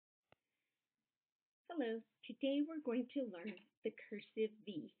Hello, today we're going to learn the cursive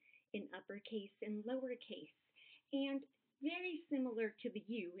V in uppercase and lowercase. And very similar to the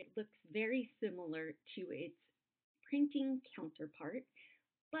U, it looks very similar to its printing counterpart,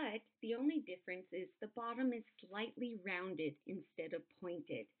 but the only difference is the bottom is slightly rounded instead of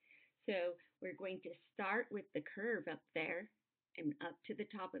pointed. So we're going to start with the curve up there and up to the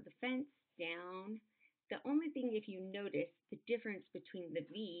top of the fence, down. The only thing, if you notice, the difference between the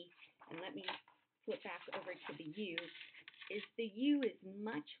V, and let me flip back over to the U, is the U is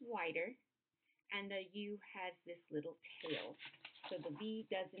much wider and the U has this little tail. So the V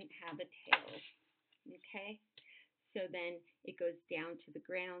doesn't have a tail. Okay? So then it goes down to the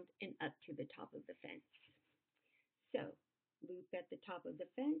ground and up to the top of the fence. So loop at the top of the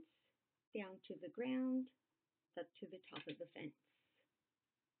fence, down to the ground, up to the top of the fence.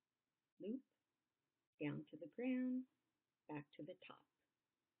 Loop, down to the ground, back to the top.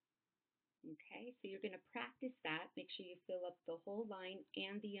 Okay, so you're going to practice that. Make sure you fill up the whole line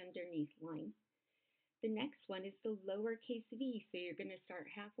and the underneath line. The next one is the lowercase v. So you're going to start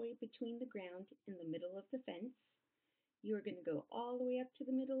halfway between the ground in the middle of the fence. You're going to go all the way up to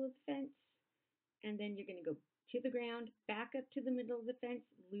the middle of the fence, and then you're going to go to the ground, back up to the middle of the fence,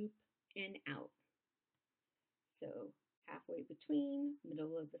 loop, and out. So halfway between,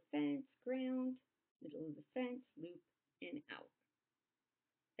 middle of the fence, ground, middle of the fence, loop, and out.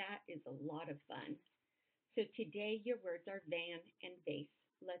 That is a lot of fun. So today your words are van and vase.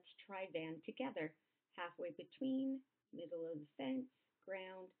 Let's try van together. Halfway between, middle of the fence,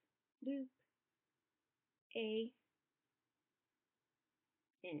 ground, loop, A,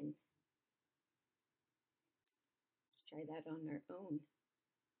 N. Let's try that on our own.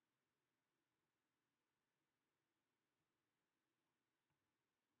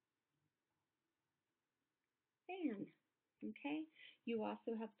 Van. Okay, you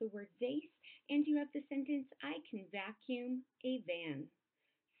also have the word vase, and you have the sentence, I can vacuum a van.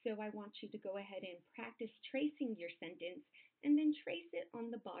 So I want you to go ahead and practice tracing your sentence and then trace it on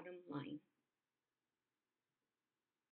the bottom line.